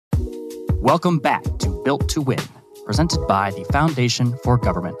Welcome back to Built to Win, presented by the Foundation for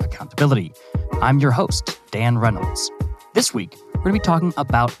Government Accountability. I'm your host, Dan Reynolds. This week, we're going to be talking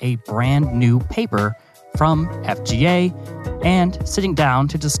about a brand new paper from FGA, and sitting down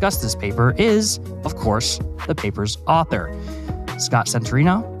to discuss this paper is, of course, the paper's author, Scott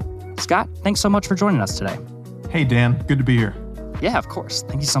Centurino. Scott, thanks so much for joining us today. Hey, Dan. Good to be here. Yeah, of course.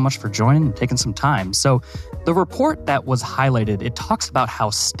 Thank you so much for joining and taking some time. So the report that was highlighted, it talks about how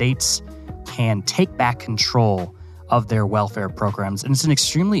states can take back control of their welfare programs. And it's an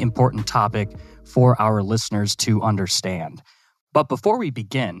extremely important topic for our listeners to understand. But before we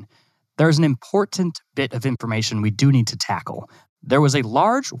begin, there's an important bit of information we do need to tackle. There was a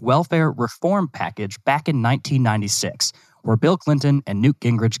large welfare reform package back in 1996 where Bill Clinton and Newt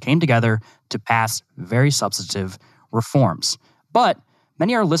Gingrich came together to pass very substantive reforms. But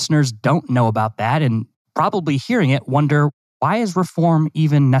many of our listeners don't know about that and probably hearing it wonder, why is reform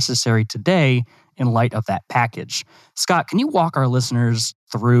even necessary today in light of that package? Scott, can you walk our listeners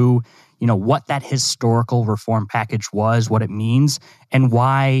through, what that historical reform package was, what it means, and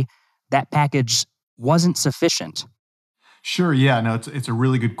why that package wasn't sufficient? Sure, yeah, no, it's a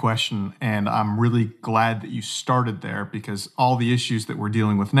really good question, and I'm really glad that you started there because all the issues that we're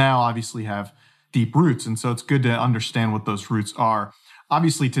dealing with now obviously have deep roots, and so it's good to understand what those roots are.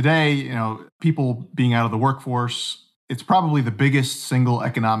 Obviously today, people being out of the workforce, it's probably the biggest single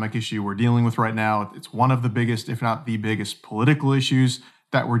economic issue we're dealing with right now. It's one of the biggest, if not the biggest, political issues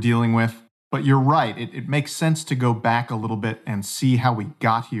that we're dealing with. But you're right, it makes sense to go back a little bit and see how we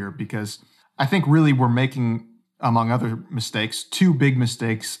got here because I think really we're making, among other mistakes, two big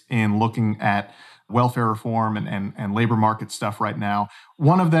mistakes in looking at welfare reform and labor market stuff right now.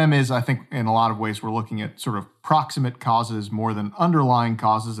 One of them is, I think, in a lot of ways, we're looking at sort of proximate causes more than underlying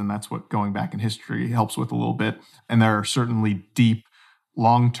causes, and that's what going back in history helps with a little bit. And there are certainly deep,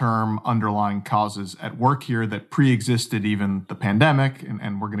 long-term underlying causes at work here that pre-existed even the pandemic,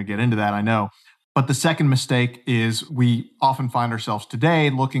 and we're going to get into that, I know. But the second mistake is we often find ourselves today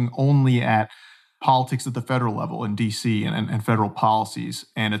looking only at politics at the federal level in DC and federal policies.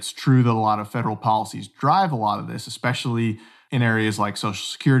 And it's true that a lot of federal policies drive a lot of this, especially in areas like Social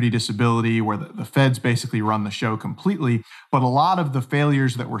Security, disability, where the feds basically run the show completely. But a lot of the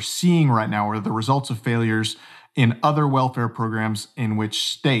failures that we're seeing right now are the results of failures in other welfare programs in which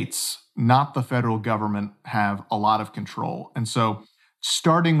states, not the federal government, have a lot of control. And so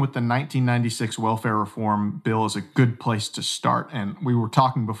starting with the 1996 welfare reform bill is a good place to start. And we were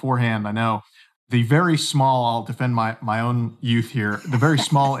talking beforehand, I know, the very small, I'll defend my own youth here, the very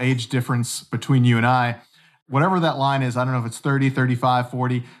small age difference between you and I, whatever that line is, I don't know if it's 30, 35,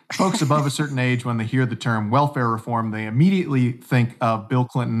 40, folks above a certain age, when they hear the term welfare reform, they immediately think of Bill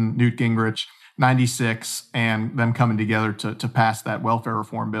Clinton, Newt Gingrich, 96, and them coming together to pass that welfare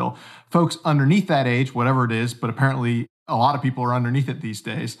reform bill. Folks underneath that age, whatever it is, but apparently a lot of people are underneath it these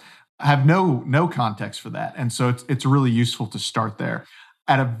days, have no context for that. And so it's really useful to start there.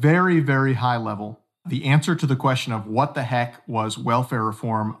 At a very, very high level, the answer to the question of what the heck was welfare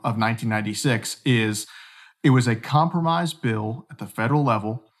reform of 1996 is it was a compromise bill at the federal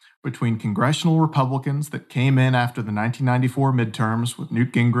level between congressional Republicans that came in after the 1994 midterms with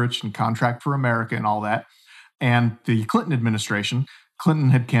Newt Gingrich and Contract for America and all that, and the Clinton administration.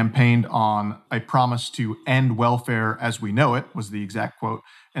 Clinton had campaigned on a promise to end welfare as we know it, was the exact quote.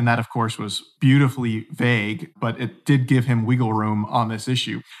 And that, of course, was beautifully vague, but it did give him wiggle room on this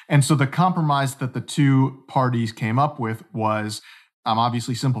issue. And so the compromise that the two parties came up with was, I'm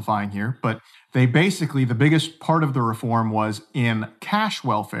obviously simplifying here, but they basically, the biggest part of the reform was in cash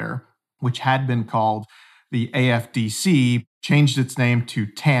welfare, which had been called the AFDC, changed its name to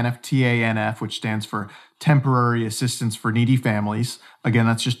TANF, T-A-N-F, which stands for Temporary Assistance for Needy Families. Again,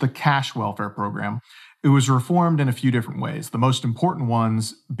 that's just the cash welfare program. It was reformed in a few different ways. The most important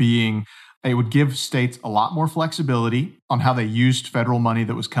ones being it would give states a lot more flexibility on how they used federal money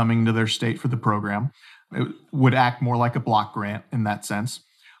that was coming to their state for the program. It would act more like a block grant in that sense.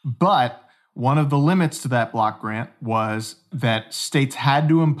 But one of the limits to that block grant was that states had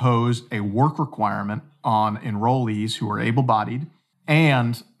to impose a work requirement on enrollees who are able-bodied,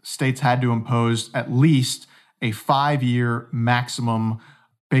 and states had to impose at least a 5-year maximum,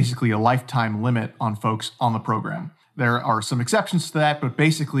 basically a lifetime limit on folks on the program. There are some exceptions to that, but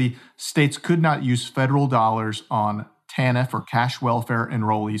basically states could not use federal dollars on TANF or cash welfare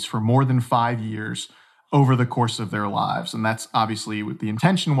enrollees for more than 5 years over the course of their lives. And that's obviously what the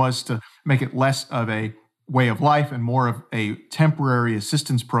intention was, to make it less of a way of life and more of a temporary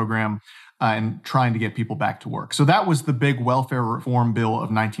assistance program and trying to get people back to work. So that was the big welfare reform bill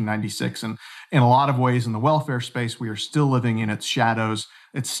of 1996. And in a lot of ways in the welfare space, we are still living in its shadows.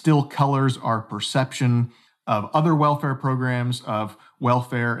 it still colors our perception of other welfare programs, of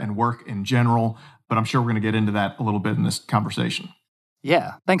welfare and work in general. But I'm sure we're going to get into that a little bit in this conversation.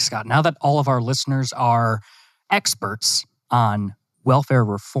 Yeah, thanks, Scott. Now that all of our listeners are experts on welfare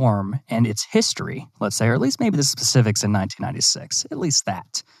reform and its history, let's say, or at least maybe the specifics in 1996, at least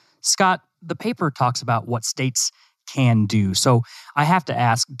that. Scott, the paper talks about what states can do. So I have to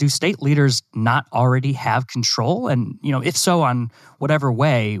ask, do state leaders not already have control? And, if so, on whatever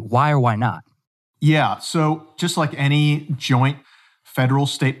way, why or why not? Yeah, so just like any joint federal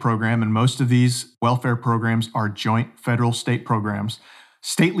state program, and most of these welfare programs are joint federal state programs,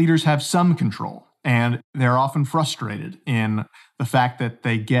 state leaders have some control. And they're often frustrated in the fact that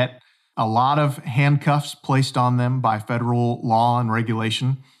they get a lot of handcuffs placed on them by federal law and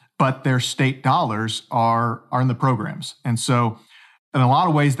regulation, but their state dollars are in the programs. And so in a lot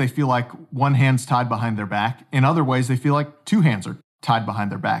of ways, they feel like one hand's tied behind their back. In other ways, they feel like two hands are tied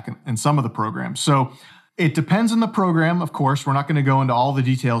behind their back in some of the programs. So it depends on the program, of course. We're not going to go into all the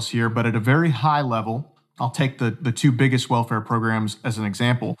details here, but at a very high level, I'll take the two biggest welfare programs as an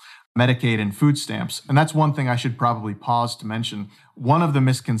example, Medicaid and food stamps. And that's one thing I should probably pause to mention. One of the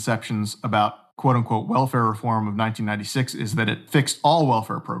misconceptions about quote unquote welfare reform of 1996 is that it fixed all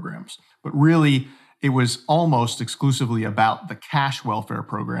welfare programs. But really, it was almost exclusively about the cash welfare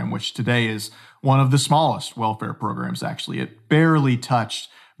program, which today is one of the smallest welfare programs, actually. It barely touched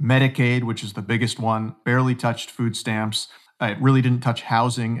Medicaid, which is the biggest one, barely touched food stamps. It really didn't touch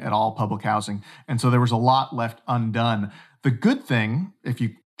housing at all, public housing. And so there was a lot left undone. The good thing, if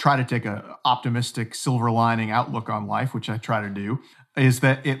you try to take an optimistic silver lining outlook on life, which I try to do, is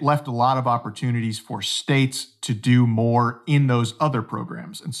that it left a lot of opportunities for states to do more in those other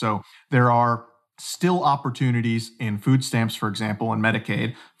programs. And so there are still opportunities in food stamps, for example, and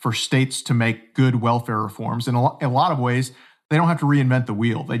Medicaid for states to make good welfare reforms. In a lot of ways, they don't have to reinvent the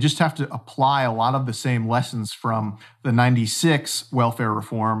wheel. They just have to apply a lot of the same lessons from the 96 welfare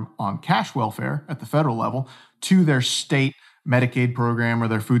reform on cash welfare at the federal level to their state Medicaid program or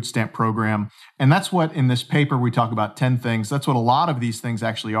their food stamp program. And that's what in this paper we talk about 10 things. That's what a lot of these things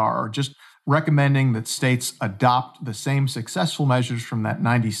actually are just recommending that states adopt the same successful measures from that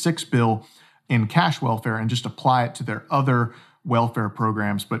 96 bill in cash welfare and just apply it to their other welfare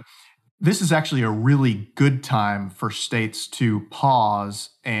programs. But this is actually a really good time for states to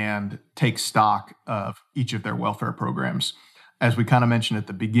pause and take stock of each of their welfare programs. As we kind of mentioned at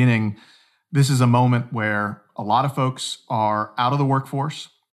the beginning, this is a moment where a lot of folks are out of the workforce.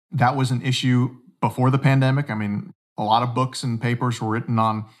 That was an issue before the pandemic. I mean, a lot of books and papers were written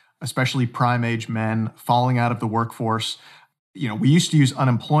on especially prime age men falling out of the workforce. We used to use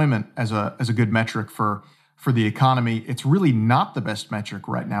unemployment as a good metric for the economy. It's really not the best metric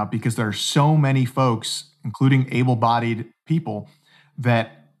right now because there are so many folks, including able-bodied people,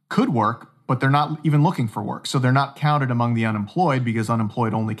 that could work, but they're not even looking for work. So they're not counted among the unemployed because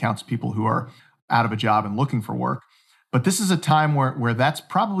unemployed only counts people who are out of a job and looking for work. But this is a time where that's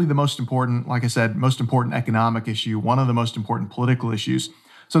probably the most important, like I said, most important economic issue, one of the most important political issues.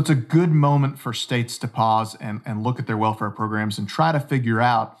 So it's a good moment for states to pause and look at their welfare programs and try to figure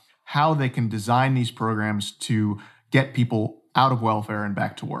out how they can design these programs to get people out of welfare and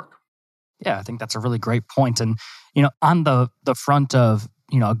back to work. Yeah, I think that's a really great point. And, on the front of,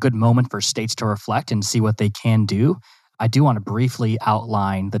 a good moment for states to reflect and see what they can do, I do want to briefly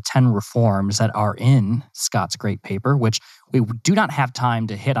outline the 10 reforms that are in Scott's great paper, which we do not have time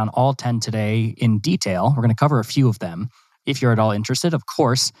to hit on all 10 today in detail. We're going to cover a few of them. If you're at all interested, of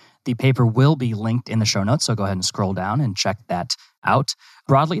course, the paper will be linked in the show notes, so go ahead and scroll down and check that out.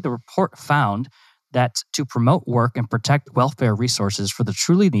 Broadly, the report found that to promote work and protect welfare resources for the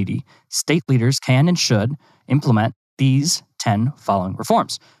truly needy, state leaders can and should implement these 10 following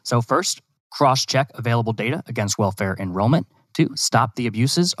reforms. So first, cross-check available data against welfare enrollment. 2, stop the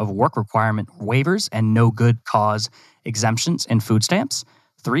abuses of work requirement waivers and no good cause exemptions in food stamps.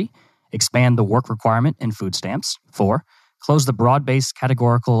 3, expand the work requirement in food stamps. 4, close the broad-based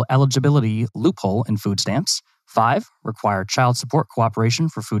categorical eligibility loophole in food stamps. 5, require child support cooperation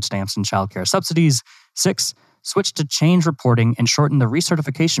for food stamps and child care subsidies. 6, switch to change reporting and shorten the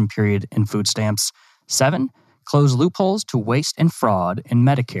recertification period in food stamps. 7, close loopholes to waste and fraud in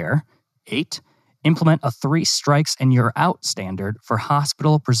Medicare. 8, implement a 3 strikes and you're out standard for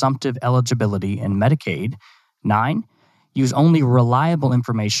hospital presumptive eligibility in Medicaid. 9, use only reliable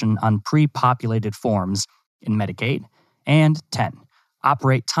information on pre-populated forms in Medicaid. And 10,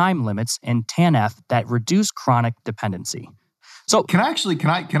 operate time limits in TANF that reduce chronic dependency. So can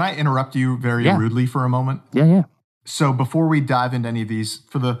I interrupt you very rudely for a moment? Yeah. So before we dive into any of these,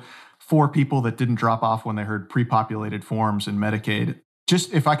 for the 4 people that didn't drop off when they heard pre-populated forms in Medicaid,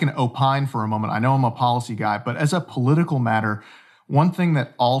 just if I can opine for a moment, I know I'm a policy guy, but as a political matter, one thing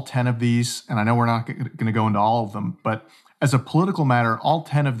that all 10 of these, and I know we're not going to go into all of them, but as a political matter, all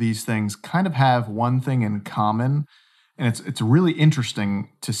 10 of these things kind of have one thing in common. And it's really interesting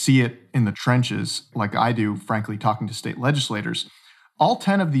to see it in the trenches, like I do, frankly, talking to state legislators. All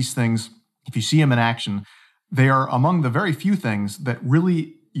 10 of these things, if you see them in action, they are among the very few things that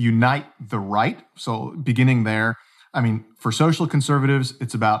really unite the right. So beginning there, I mean, for social conservatives,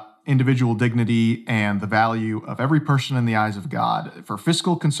 it's about individual dignity and the value of every person in the eyes of God. For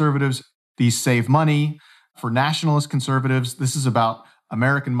fiscal conservatives, these save money. For nationalist conservatives, this is about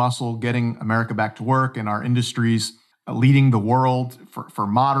American muscle, getting America back to work and our industries leading the world. For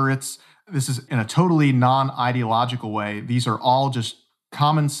moderates, this is in a totally non-ideological way. These are all just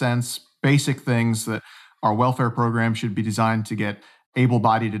common sense, basic things that our welfare program should be designed to get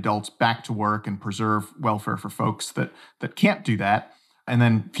able-bodied adults back to work and preserve welfare for folks that can't do that. And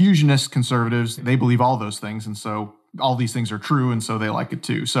then fusionist conservatives, they believe all those things. And so all these things are true, and so they like it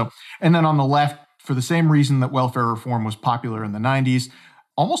too. So, and then on the left, for the same reason that welfare reform was popular in the 90s,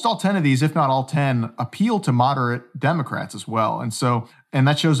 almost all 10 of these, if not all 10, appeal to moderate Democrats as well. And so, and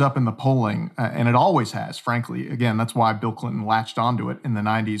that shows up in the polling, and it always has, frankly. Again, that's why Bill Clinton latched onto it in the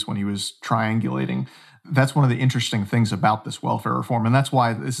 90s when he was triangulating. That's one of the interesting things about this welfare reform, and that's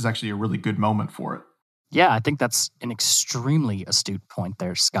why this is actually a really good moment for it. Yeah, I think that's an extremely astute point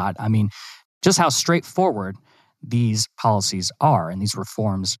there, Scott. I mean, just how straightforward these policies are and these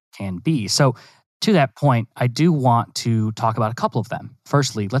reforms can be. So to that point, I do want to talk about a couple of them.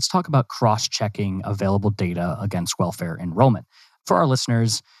 Firstly, let's talk about cross-checking available data against welfare enrollment. For our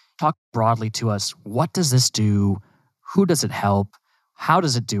listeners, talk broadly to us. What does this do? Who does it help? How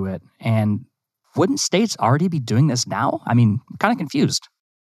does it do it? And wouldn't states already be doing this now? I mean, I'm kind of confused.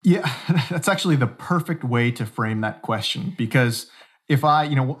 Yeah, that's actually the perfect way to frame that question, because if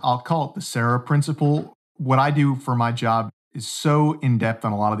I'll call it the Sarah principle. What I do for my job is so in-depth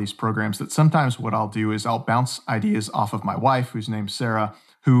on a lot of these programs that sometimes what I'll do is I'll bounce ideas off of my wife, who's named Sarah,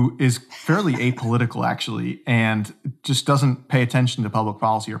 who is fairly apolitical actually, and just doesn't pay attention to public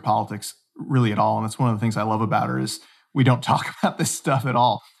policy or politics really at all. And that's one of the things I love about her is we don't talk about this stuff at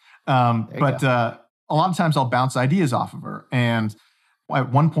all. But a lot of times I'll bounce ideas off of her. And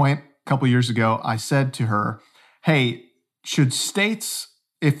at one point, a couple of years ago, I said to her, hey, should states,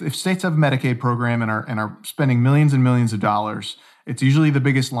 if states have a Medicaid program and are spending millions and millions of dollars, it's usually the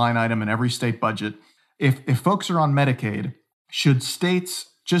biggest line item in every state budget. If folks are on Medicaid, should states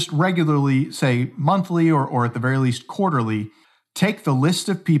just regularly, say monthly or at the very least quarterly, take the list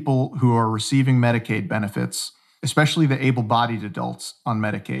of people who are receiving Medicaid benefits, especially the able-bodied adults on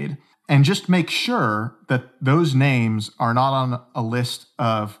Medicaid, and just make sure that those names are not on a list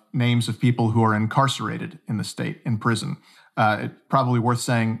of names of people who are incarcerated in the state, in prison. It's probably worth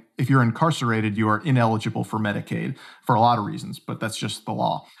saying, if you're incarcerated, you are ineligible for Medicaid for a lot of reasons, but that's just the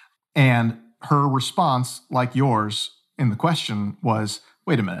law. And her response, like yours in the question, was,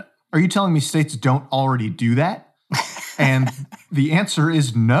 wait a minute, are you telling me states don't already do that? And the answer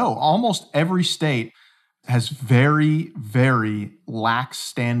is no. Almost every state has very, very lax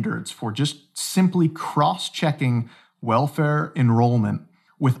standards for just simply cross-checking welfare enrollment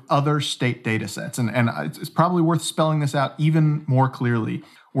with other state data sets. And it's probably worth spelling this out even more clearly.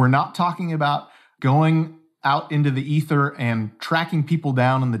 We're not talking about going out into the ether and tracking people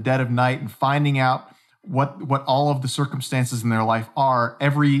down in the dead of night and finding out what all of the circumstances in their life are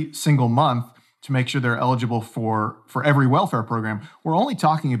every single month to make sure they're eligible for every welfare program. We're only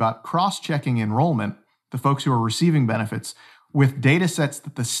talking about cross-checking enrollment, the folks who are receiving benefits, with data sets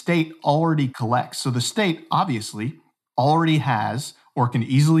that the state already collects. So the state obviously already has, or can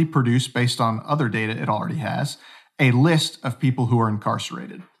easily produce based on other data it already has, a list of people who are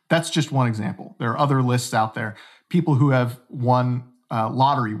incarcerated. That's just one example. There are other lists out there. People who have won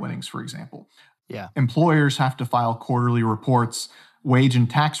lottery winnings, for example. Yeah. Employers have to file quarterly reports, wage and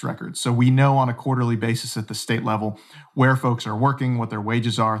tax records. So we know on a quarterly basis at the state level where folks are working, what their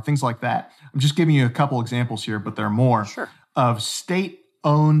wages are, things like that. I'm just giving you a couple examples here, but there are more of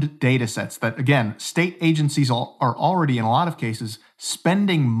state-owned data sets that, again, state agencies are already, in a lot of cases,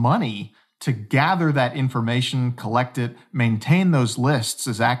 spending money to gather that information, collect it, maintain those lists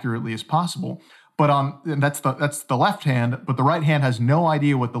as accurately as possible. But that's the left hand, but the right hand has no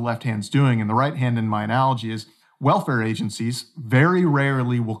idea what the left hand's doing. And the right hand, in my analogy, is welfare agencies very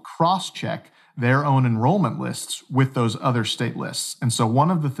rarely will cross-check their own enrollment lists with those other state lists. And so one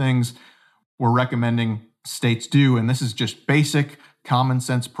of the things we're recommending states do, and this is just basic common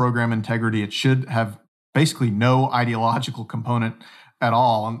sense program integrity, it should have basically no ideological component at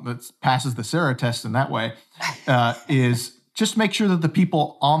all, and that passes the Sarah test in that way, is just make sure that the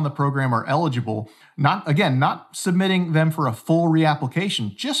people on the program are eligible. Not submitting them for a full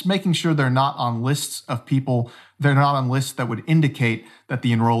reapplication, just making sure they're not on lists of people, they're not on lists that would indicate that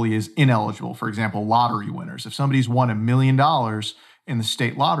the enrollee is ineligible. For example, lottery winners. If somebody's won $1 million in the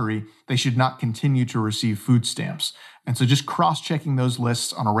state lottery, they should not continue to receive food stamps. And so just cross-checking those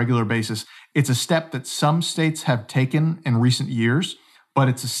lists on a regular basis, it's a step that some states have taken in recent years, but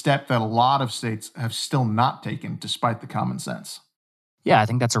it's a step that a lot of states have still not taken despite the common sense. Yeah, I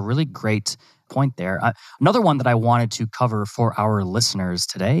think that's a really great point there. Another one that I wanted to cover for our listeners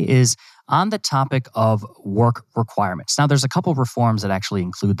today is on the topic of work requirements. Now, there's a couple of reforms that actually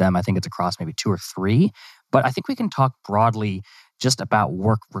include them. I think it's across maybe 2 or 3, but I think we can talk broadly just about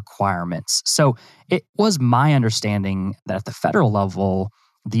work requirements. So it was my understanding that at the federal level,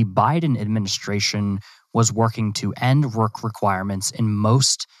 the Biden administration was working to end work requirements in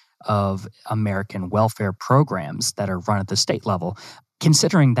most of American welfare programs that are run at the state level.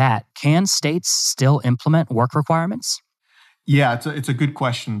 Considering that, can states still implement work requirements? Yeah, it's a good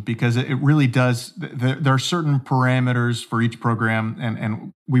question because it really does. There are certain parameters for each program,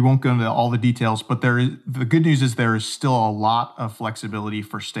 and we won't go into all the details, but the good news is there is still a lot of flexibility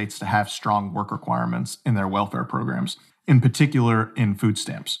for states to have strong work requirements in their welfare programs, in particular in food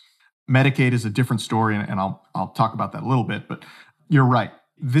stamps. Medicaid is a different story, and I'll talk about that a little bit, but you're right.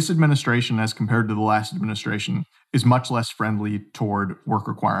 This administration, as compared to the last administration, is much less friendly toward work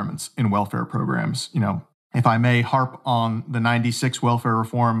requirements in welfare programs. If I may harp on the 96 welfare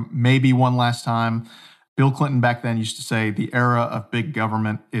reform, maybe one last time, Bill Clinton back then used to say the era of big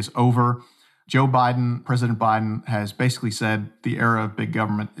government is over. Joe Biden, President Biden, has basically said the era of big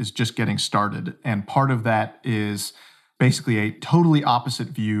government is just getting started. And part of that is basically a totally opposite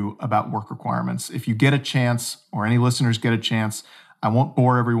view about work requirements. If you get a chance, or any listeners get a chance, I won't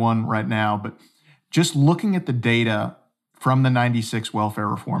bore everyone right now, but just looking at the data from the 96 welfare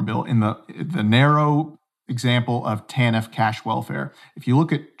reform bill in the narrow example of TANF cash welfare. If you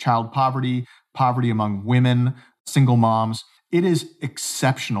look at child poverty, poverty among women, single moms, it is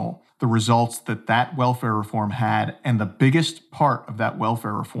exceptional, the results that welfare reform had. And the biggest part of that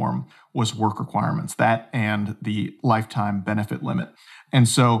welfare reform was work requirements, that and the lifetime benefit limit. And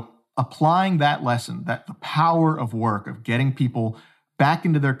so applying that lesson, that the power of work, of getting people back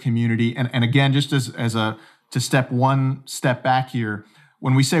into their community, and again, just to step one step back here,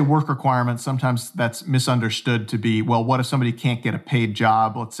 when we say work requirements, sometimes that's misunderstood to be, well, what if somebody can't get a paid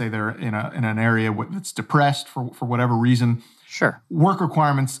job? Let's say they're in an area that's depressed for whatever reason. Sure. Work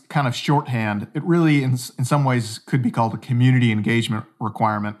requirements, kind of shorthand, it really in some ways could be called a community engagement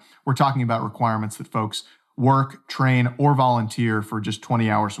requirement. We're talking about requirements that folks work, train, or volunteer for just 20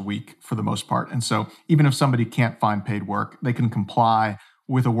 hours a week for the most part. And so even if somebody can't find paid work, they can comply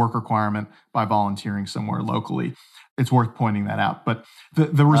with a work requirement by volunteering somewhere locally. It's worth pointing that out. But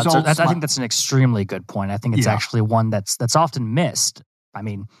the results... I think that's an extremely good point. I think it's actually one that's often missed. I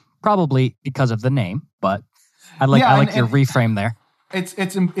mean, probably because of the name, but I like your reframe there.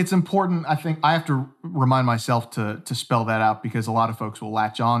 It's important. I think I have to remind myself to spell that out because a lot of folks will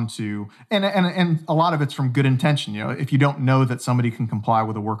latch on to, and a lot of it's from good intention. If you don't know that somebody can comply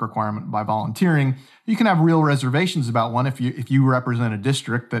with a work requirement by volunteering, you can have real reservations about one if you represent a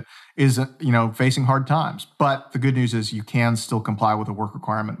district that is facing hard times. But the good news is you can still comply with a work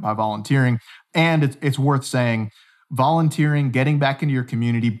requirement by volunteering, and it's worth saying volunteering, getting back into your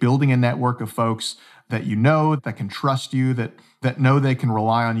community, building a network of folks that that can trust you, that know they can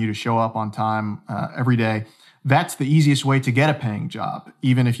rely on you to show up on time every day. That's the easiest way to get a paying job.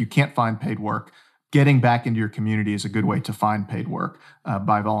 Even if you can't find paid work, getting back into your community is a good way to find paid work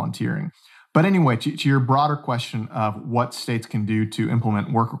by volunteering. But anyway, to your broader question of what states can do to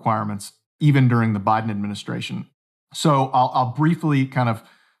implement work requirements, even during the Biden administration. So I'll briefly kind of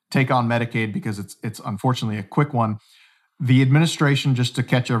take on Medicaid because it's unfortunately a quick one. The administration, just to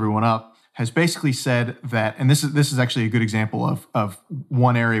catch everyone up, has basically said that, and this is actually a good example of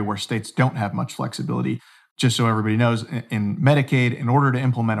one area where states don't have much flexibility. Just so everybody knows, in Medicaid, in order to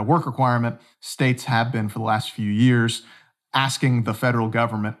implement a work requirement, states have been for the last few years asking the federal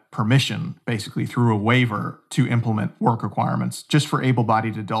government permission, basically through a waiver, to implement work requirements just for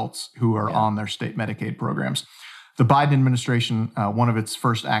able-bodied adults who are on their state Medicaid programs. The Biden administration, one of its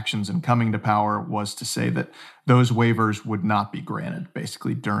first actions in coming to power was to say that those waivers would not be granted,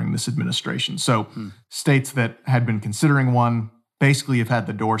 basically, during this administration. So states that had been considering one basically have had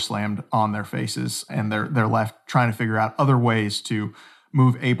the door slammed on their faces, and they're left trying to figure out other ways to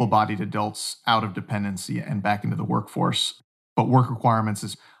move able-bodied adults out of dependency and back into the workforce. But work requirements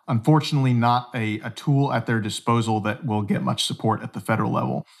is unfortunately not a tool at their disposal that will get much support at the federal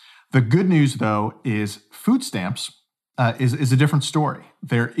level. The good news, though, is food stamps is a different story.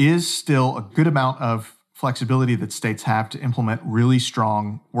 There is still a good amount of flexibility that states have to implement really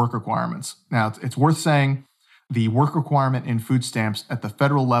strong work requirements. Now, it's worth saying the work requirement in food stamps at the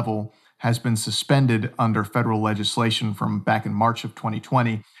federal level has been suspended under federal legislation from back in March of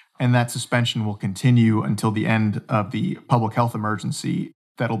 2020, and that suspension will continue until the end of the public health emergency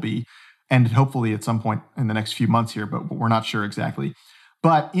that'll be ended hopefully at some point in the next few months here, but we're not sure exactly.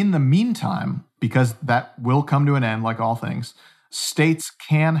 But in the meantime, because that will come to an end like all things, states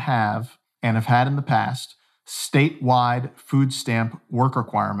can have and have had in the past statewide food stamp work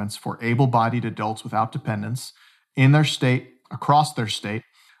requirements for able-bodied adults without dependents in their state, across their state,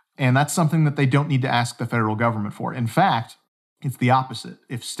 and that's something that they don't need to ask the federal government for. In fact, it's the opposite.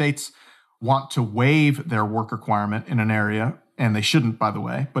 If states want to waive their work requirement in an area, and they shouldn't, by the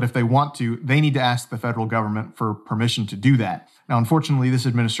way, but if they want to, they need to ask the federal government for permission to do that. Now, unfortunately, this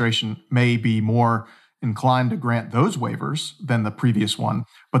administration may be more inclined to grant those waivers than the previous one.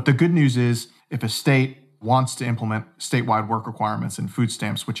 But the good news is, if a state wants to implement statewide work requirements in food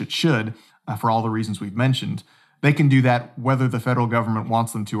stamps, which it should, for all the reasons we've mentioned, they can do that whether the federal government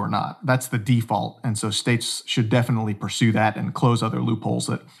wants them to or not. That's the default. And so states should definitely pursue that and close other loopholes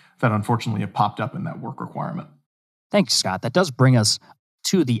that unfortunately have popped up in that work requirement. Thanks, Scott. That does bring us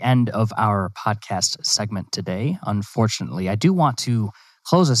to the end of our podcast segment today. Unfortunately, I do want to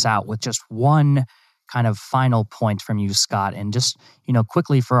close us out with just one kind of final point from you, Scott, and just,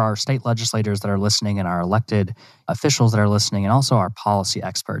 quickly for our state legislators that are listening and our elected officials that are listening and also our policy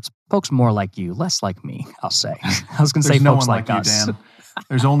experts, folks more like you, less like me, I'll say. I was going to say no folks one like you, us. Dan.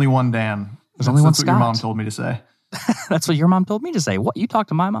 There's only one Dan. There's only one Scott. Scott. That's what your mom told me to say. That's what your mom told me to say. What? You talked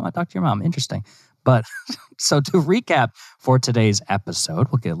to my mom, I talked to your mom. Interesting. But so to recap for today's episode,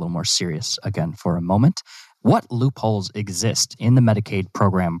 we'll get a little more serious again for a moment. What loopholes exist in the Medicaid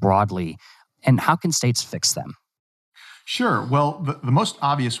program broadly, and how can states fix them? Sure. Well, the most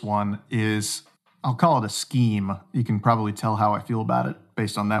obvious one is, I'll call it a scheme. You can probably tell how I feel about it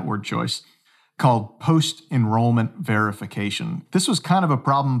based on that word choice, called post-enrollment verification. This was kind of a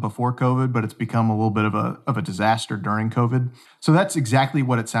problem before COVID, but it's become a little bit of a disaster during COVID. So that's exactly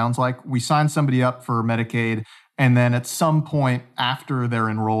what it sounds like. We sign somebody up for Medicaid, and then at some point after they're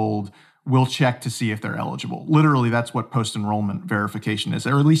enrolled, we'll check to see if they're eligible. Literally, that's what post-enrollment verification is,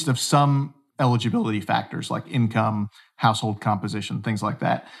 or at least of some eligibility factors like income, household composition, things like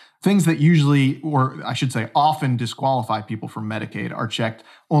that. Things that usually, or I should say often, disqualify people from Medicaid are checked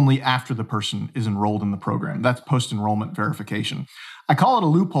only after the person is enrolled in the program. That's post-enrollment verification. I call it a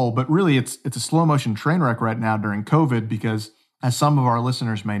loophole, but really it's a slow-motion train wreck right now during COVID because, as some of our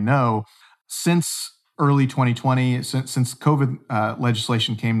listeners may know, since early 2020, since COVID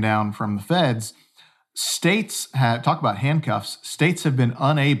legislation came down from the feds, states have, talk about handcuffs, states have been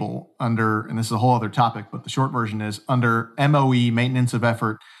unable under, and this is a whole other topic, but the short version is, under MOE, maintenance of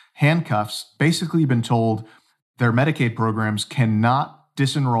effort, handcuffs, basically been told their Medicaid programs cannot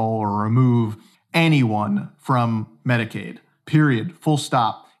disenroll or remove anyone from Medicaid, period, full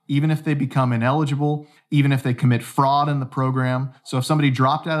stop, even if they become ineligible, even if they commit fraud in the program. So if somebody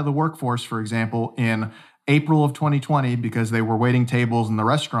dropped out of the workforce, for example, in April of 2020 because they were waiting tables and the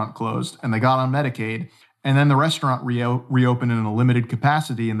restaurant closed and they got on Medicaid, and then the restaurant reopened in a limited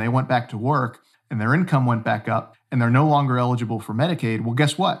capacity and they went back to work and their income went back up and they're no longer eligible for Medicaid, well,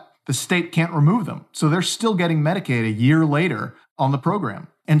 guess what? The state can't remove them. So they're still getting Medicaid a year later on the program.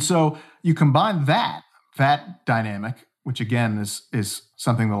 And so you combine that dynamic, which again is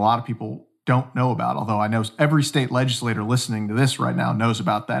something that a lot of people don't know about, although I know every state legislator listening to this right now knows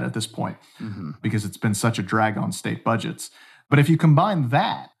about that at this point, because it's been such a drag on state budgets. But if you combine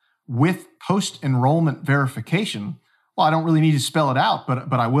that with post-enrollment verification, well, I don't really need to spell it out,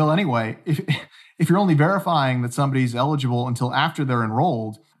 but I will anyway. If you're only verifying that somebody's eligible until after they're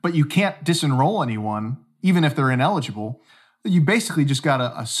enrolled, but you can't disenroll anyone, even if they're ineligible, you basically just got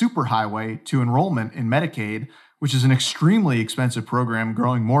a superhighway to enrollment in Medicaid, which is an extremely expensive program,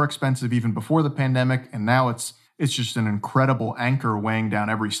 growing more expensive even before the pandemic, and now it's just an incredible anchor weighing down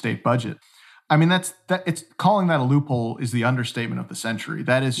every state budget. I mean, it's calling that a loophole is the understatement of the century.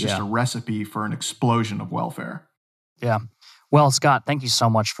 That is just a recipe for an explosion of welfare. Yeah. Well, Scott, thank you so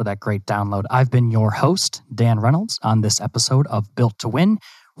much for that great download. I've been your host, Dan Reynolds, on this episode of Built to Win,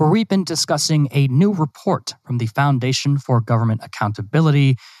 where we've been discussing a new report from the Foundation for Government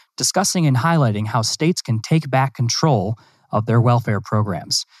Accountability, discussing and highlighting how states can take back control of their welfare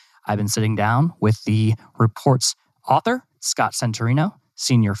programs. I've been sitting down with the report's author, Scott Centurino,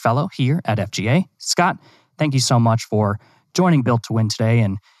 Senior Fellow here at FGA. Scott, thank you so much for joining Built to Win today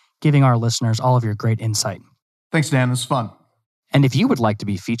and giving our listeners all of your great insight. Thanks, Dan. This was fun. And if you would like to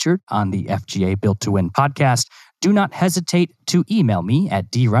be featured on the FGA Built to Win podcast, do not hesitate to email me at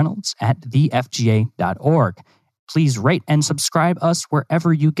dreynolds@thefga.org. Please rate and subscribe us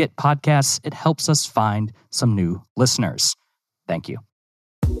wherever you get podcasts. It helps us find some new listeners. Thank you.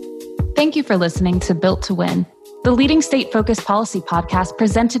 Thank you for listening to Built to Win, the leading state-focused policy podcast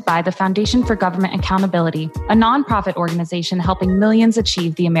presented by the Foundation for Government Accountability, a nonprofit organization helping millions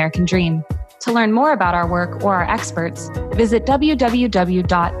achieve the American dream. To learn more about our work or our experts, visit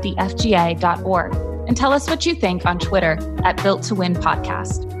www.thefga.org and tell us what you think on Twitter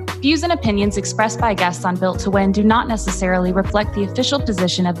 @BuiltToWinPodcast. Views and opinions expressed by guests on Built to Win do not necessarily reflect the official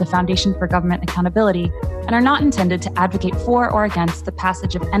position of the Foundation for Government Accountability and are not intended to advocate for or against the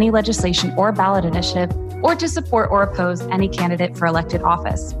passage of any legislation or ballot initiative or to support or oppose any candidate for elected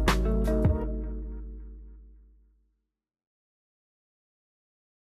office.